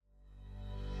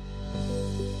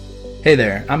Hey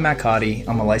there, I'm Matt Cotty.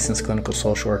 I'm a licensed clinical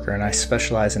social worker and I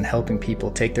specialize in helping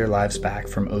people take their lives back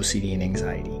from OCD and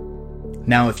anxiety.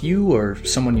 Now, if you or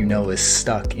someone you know is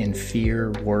stuck in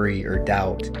fear, worry, or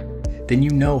doubt, then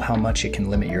you know how much it can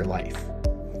limit your life.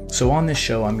 So on this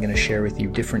show, I'm going to share with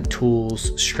you different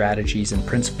tools, strategies, and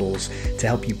principles to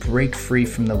help you break free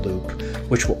from the loop,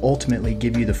 which will ultimately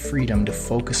give you the freedom to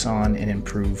focus on and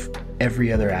improve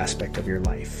every other aspect of your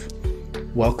life.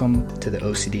 Welcome to the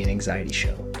OCD and Anxiety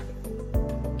Show.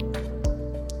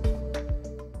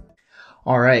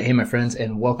 All right. Hey, my friends,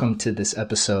 and welcome to this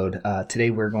episode.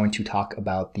 Today, we're going to talk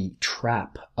about the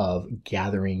trap of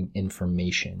gathering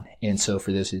information. And so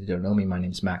for those who don't know me, my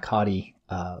name is Matt Cotty.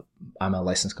 I'm a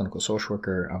licensed clinical social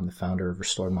worker. I'm the founder of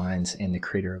Restored Minds and the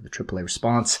creator of the AAA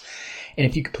Response. And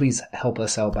if you could please help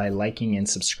us out by liking and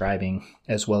subscribing,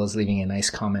 as well as leaving a nice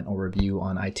comment or review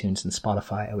on iTunes and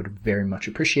Spotify, I would very much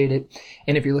appreciate it.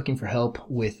 And if you're looking for help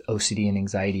with OCD and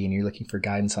anxiety and you're looking for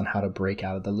guidance on how to break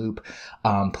out of the loop,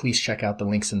 please check out the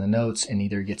links in the notes and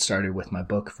either get started with my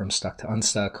book, From Stuck to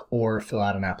Unstuck, or fill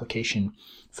out an application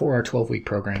for our 12-week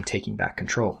program, Taking Back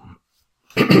Control.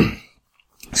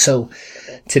 So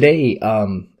today,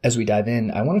 as we dive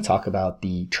in, I want to talk about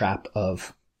the trap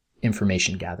of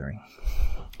information gathering.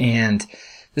 And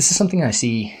this is something I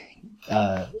see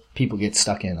people get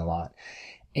stuck in a lot.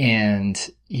 And,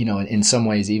 you know, in some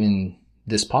ways, even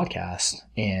this podcast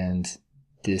and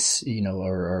this, you know,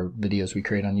 or videos we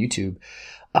create on YouTube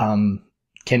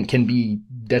can be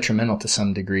detrimental to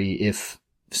some degree if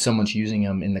someone's using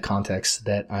them in the context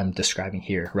that I'm describing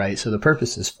here, right? So the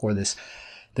purpose is for this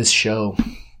show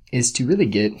is to really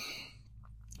get,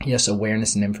 yes,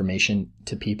 awareness and information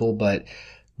to people, but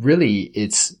really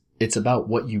it's about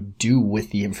what you do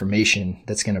with the information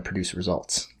that's going to produce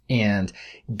results. And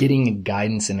getting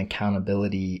guidance and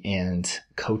accountability and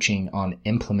coaching on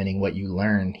implementing what you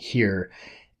learn here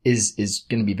is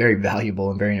going to be very valuable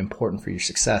and very important for your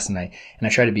success. And I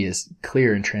try to be as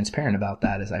clear and transparent about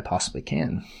that as I possibly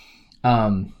can.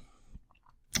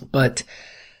 But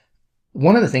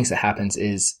one of the things that happens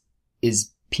is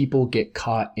people get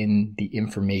caught in the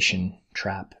information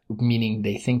trap, meaning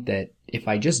they think that if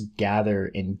I just gather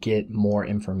and get more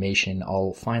information,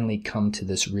 I'll finally come to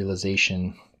this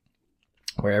realization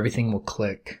where everything will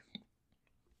click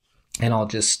and I'll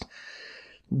just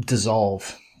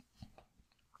dissolve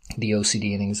the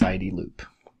OCD and anxiety loop.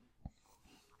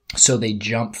 So they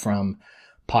jump from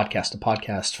podcast to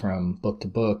podcast, from book to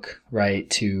book, right,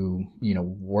 to, you know,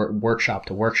 workshop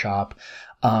to workshop.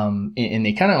 And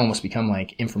they kind of almost become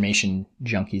like information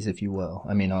junkies, if you will.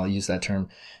 I mean, I'll use that term.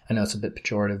 I know it's a bit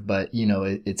pejorative, but you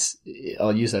know,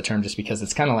 I'll use that term just because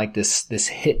it's kind of like this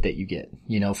hit that you get,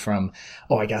 you know, from,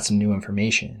 oh, I got some new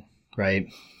information, right?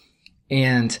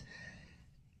 And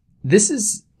this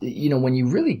is, you know, when you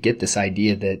really get this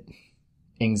idea that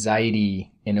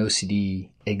anxiety and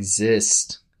OCD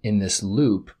exist in this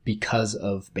loop because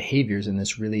of behaviors, and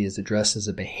this really is addressed as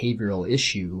a behavioral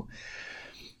issue,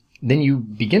 then you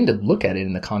begin to look at it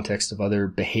in the context of other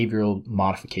behavioral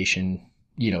modification,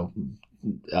 you know,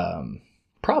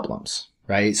 problems,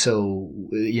 right? So,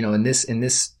 you know, in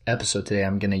this episode today,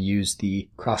 I'm going to use the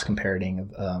cross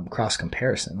comparison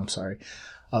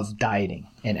of dieting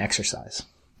and exercise.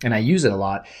 And I use it a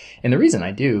lot. And the reason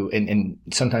I do, and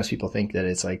sometimes people think that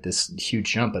it's like this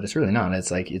huge jump, but it's really not. It's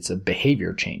like, it's a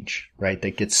behavior change, right?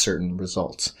 That gets certain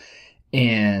results.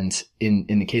 And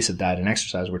in the case of diet and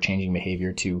exercise, we're changing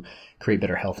behavior to create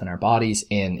better health in our bodies.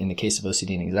 And in the case of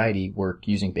OCD and anxiety, we're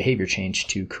using behavior change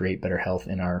to create better health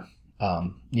in our,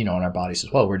 you know, in our bodies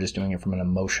as well. We're just doing it from an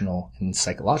emotional and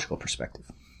psychological perspective.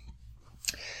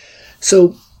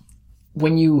 So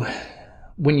when you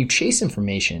chase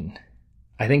information,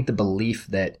 I think the belief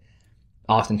that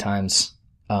oftentimes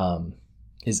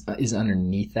is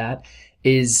underneath that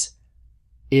is,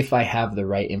 if I have the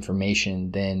right information,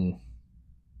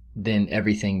 then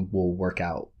everything will work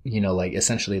out. You know, like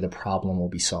essentially the problem will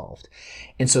be solved.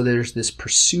 And so there's this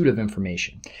pursuit of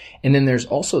information. And then there's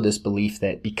also this belief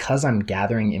that because I'm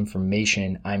gathering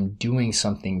information, I'm doing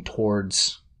something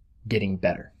towards getting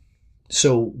better.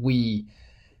 So we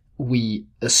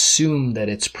assume that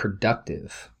it's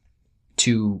productive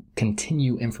to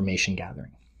continue information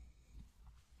gathering.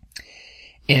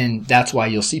 And that's why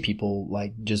you'll see people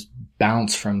like just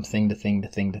bounce from thing to thing to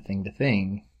thing to thing to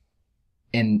thing.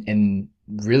 And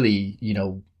really, you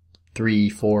know, 3,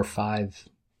 4, 5,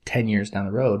 10 years down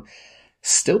the road,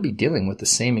 still be dealing with the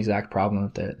same exact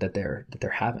problem that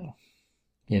they're having,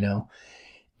 you know?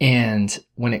 And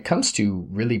when it comes to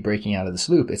really breaking out of this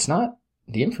loop, it's not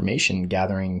the information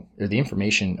gathering, or the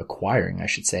information acquiring, I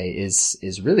should say,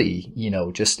 is really,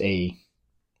 just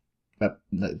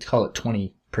let's call it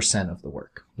 20% of the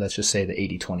work. Let's just say the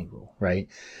 80-20 rule, right?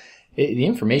 The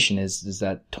information is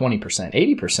that 20%,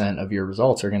 80% of your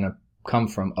results are going to come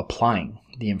from applying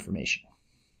the information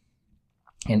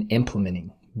and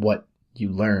implementing what you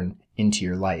learn into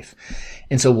your life.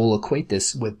 And so we'll equate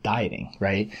this with dieting,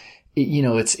 right?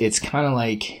 It's kind of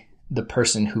like the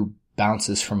person who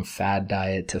bounces from fad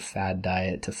diet to fad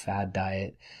diet to fad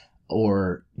diet,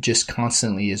 or just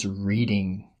constantly is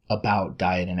reading about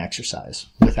diet and exercise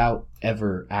without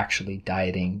ever actually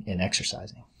dieting and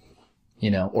exercising,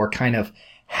 or kind of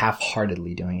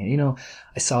half-heartedly doing it.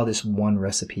 I saw this one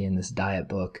recipe in this diet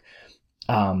book,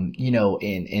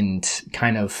 and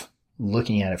kind of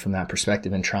looking at it from that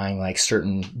perspective and trying like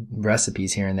certain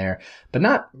recipes here and there, but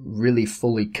not really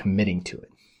fully committing to it.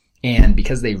 And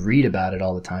because they read about it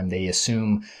all the time, they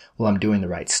assume, well, I'm doing the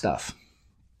right stuff.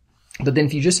 But then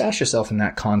if you just ask yourself in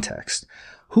that context,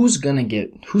 who's going to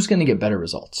get better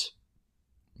results?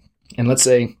 And let's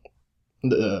say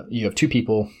you have two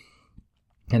people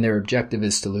and their objective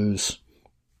is to lose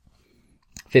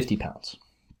 50 pounds.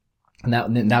 And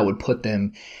that would put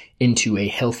them into a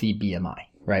healthy BMI,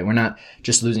 right? We're not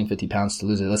just losing 50 pounds to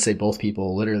lose it. Let's say both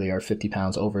people literally are 50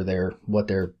 pounds over what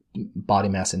their body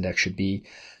mass index should be.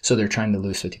 So they're trying to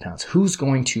lose 50 pounds. Who's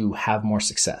going to have more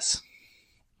success?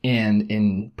 And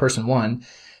in person one,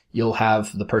 you'll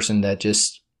have the person that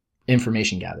just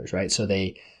information gathers, right? So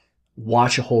they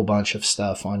watch a whole bunch of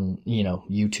stuff on,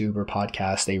 YouTube or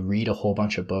podcasts. They read a whole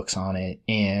bunch of books on it,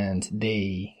 and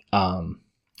they,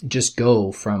 just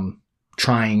go from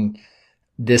trying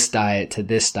this diet to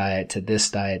this diet to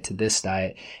this diet to this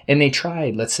diet. And they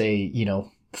try, let's say,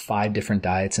 5 different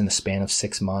diets in the span of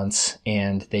 6 months,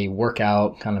 and they work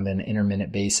out kind of an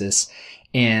intermittent basis.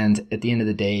 And at the end of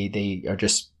the day, they are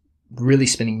just really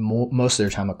spending most of their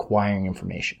time acquiring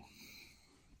information.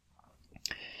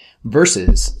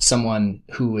 Versus someone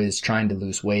who is trying to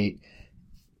lose weight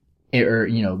or,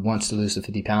 wants to lose the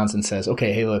 50 pounds and says,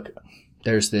 okay, hey, look,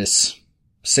 there's this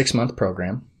 6-month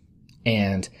program,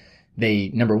 and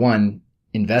they, number one,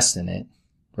 invest in it,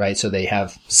 right? So they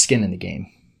have skin in the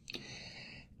game.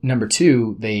 Number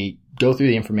two, they go through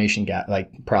the information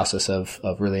process of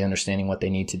really understanding what they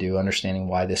need to do, understanding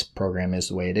why this program is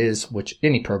the way it is, which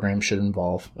any program should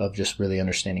involve, of just really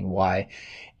understanding why.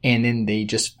 And then they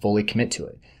just fully commit to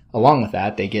it. Along with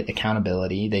that, they get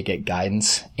accountability, they get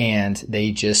guidance, and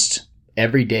they just,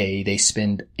 every day they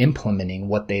spend implementing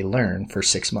what they learn for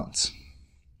 6 months.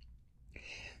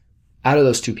 Out of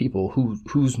those two people,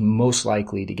 who's most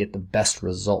likely to get the best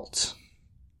results?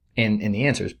 And the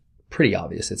answer is pretty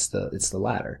obvious. It's the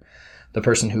latter. The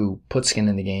person who puts skin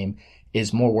in the game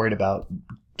is more worried about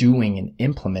doing and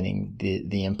implementing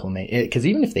because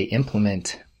even if they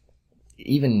implement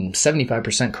even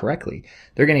 75% correctly,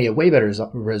 they're going to get way better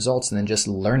results than just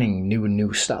learning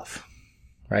new stuff,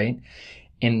 right?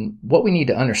 And what we need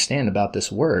to understand about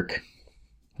this work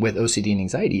with OCD and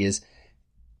anxiety is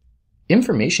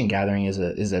information gathering is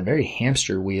a very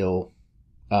hamster wheel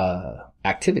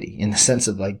activity, in the sense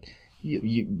of like,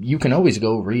 you can always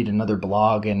go read another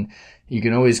blog, and you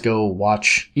can always go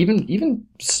watch even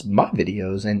my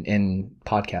videos and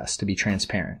podcasts, to be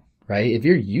transparent, right? If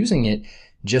you're using it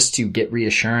just to get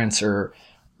reassurance or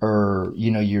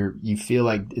you feel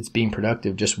like it's being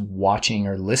productive just watching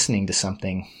or listening to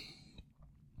something,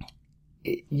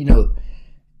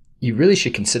 you really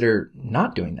should consider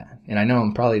not doing that. And I know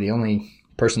I'm probably the only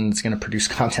person that's going to produce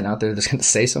content out there that's going to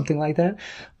say something like that,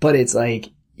 but it's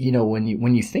like,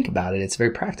 when you think about it, it's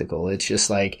very practical. It's just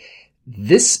like,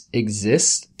 this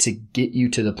exists to get you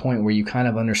to the point where you kind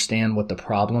of understand what the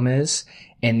problem is.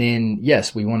 And then,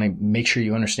 yes, we want to make sure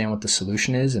you understand what the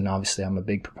solution is. And obviously I'm a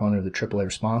big proponent of the AAA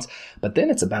response, but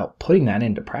then it's about putting that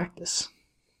into practice.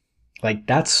 Like,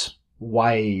 that's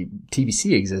why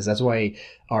TBC exists. That's why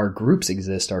our groups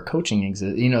exist, our coaching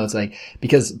exists. It's like,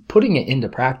 because putting it into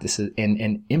practice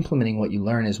and implementing what you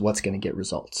learn is what's going to get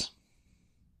results.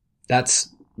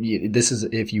 This is,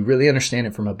 if you really understand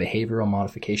it from a behavioral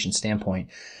modification standpoint,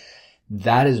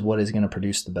 that is what is going to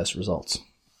produce the best results.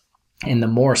 And the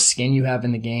more skin you have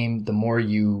in the game, the more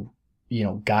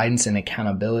guidance and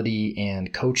accountability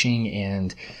and coaching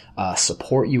and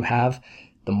support you have,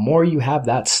 the more you have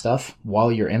that stuff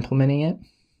while you're implementing it,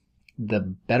 the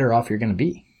better off you're going to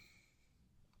be.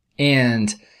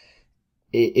 And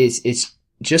it's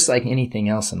just like anything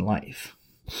else in life.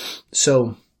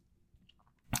 So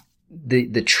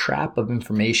the trap of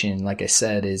information, like I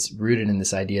said, is rooted in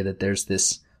this idea that there's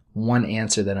this one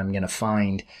answer that I'm going to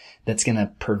find that's going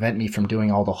to prevent me from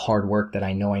doing all the hard work that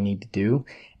I know I need to do.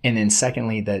 And then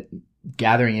secondly, that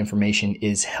gathering information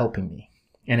is helping me.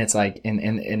 And it's like,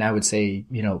 and I would say,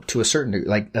 to a certain degree,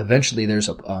 like eventually there's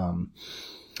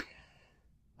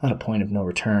not a point of no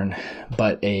return,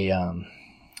 but the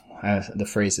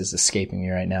phrase is escaping me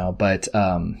right now, but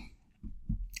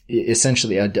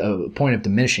essentially a point of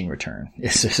diminishing return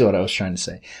is what I was trying to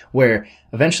say, where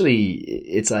eventually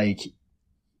it's like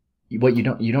you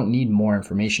don't need more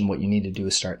information. What you need to do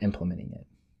is start implementing it,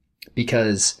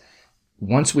 because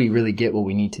once we really get what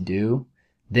we need to do,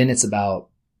 then it's about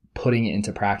putting it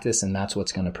into practice, and that's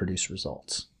what's going to produce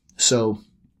results. So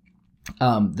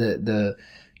the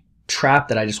trap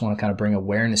that I just want to kind of bring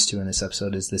awareness to in this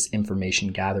episode is this information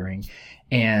gathering.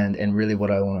 And really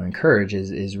what I want to encourage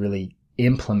is really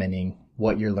implementing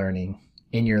what you're learning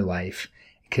in your life,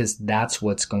 because that's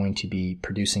what's going to be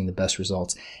producing the best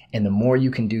results. And the more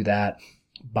you can do that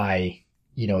by,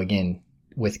 again,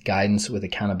 with guidance, with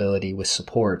accountability, with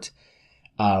support,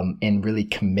 and really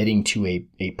committing to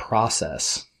a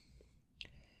process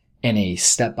and a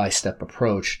step-by-step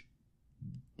approach,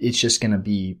 it's just going to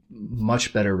be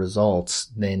much better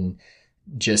results than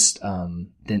just,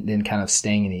 than kind of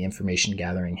staying in the information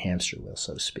gathering hamster wheel,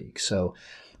 so to speak. So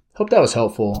hope that was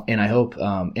helpful. And I hope,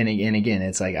 and again,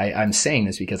 it's like, I'm saying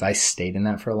this because I stayed in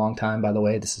that for a long time, by the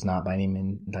way. This is not by any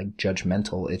means like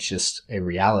judgmental. It's just a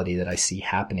reality that I see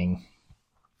happening.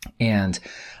 And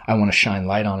I want to shine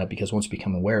light on it, because once we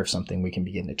become aware of something, we can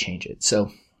begin to change it.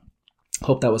 So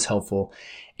hope that was helpful.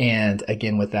 And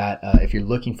again, with that, if you're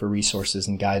looking for resources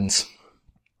and guidance,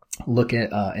 look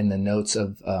at in the notes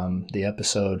of the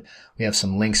episode. We have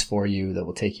some links for you that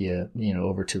will take you,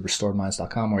 over to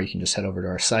restoredminds.com, or you can just head over to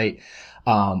our site.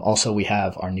 Also, we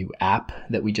have our new app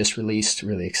that we just released.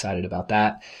 Really excited about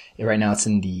that. Right now, it's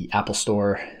in the Apple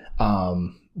Store.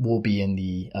 Will be in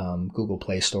the Google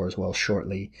Play Store as well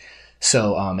shortly.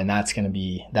 So, and that's going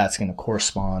to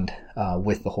correspond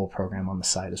with the whole program on the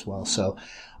site as well. So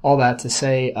all that to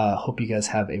say, hope you guys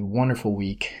have a wonderful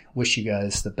week. Wish you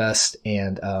guys the best.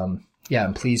 And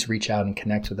and please reach out and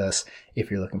connect with us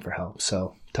if you're looking for help.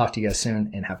 So talk to you guys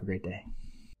soon, and have a great day.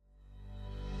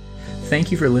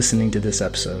 Thank you for listening to this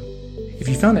episode. If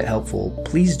you found it helpful,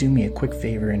 please do me a quick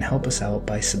favor and help us out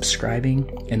by subscribing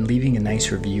and leaving a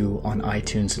nice review on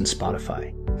iTunes and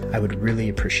Spotify. I would really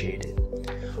appreciate it.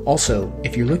 Also,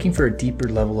 if you're looking for a deeper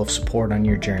level of support on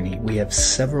your journey, we have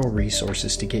several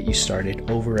resources to get you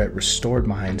started over at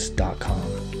restoredminds.com.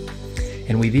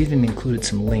 And we've even included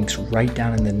some links right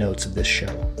down in the notes of this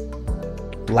show.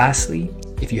 Lastly,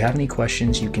 if you have any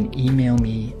questions, you can email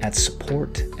me at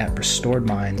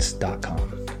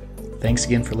support@restoredminds.com. Thanks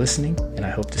again for listening, and I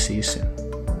hope to see you soon.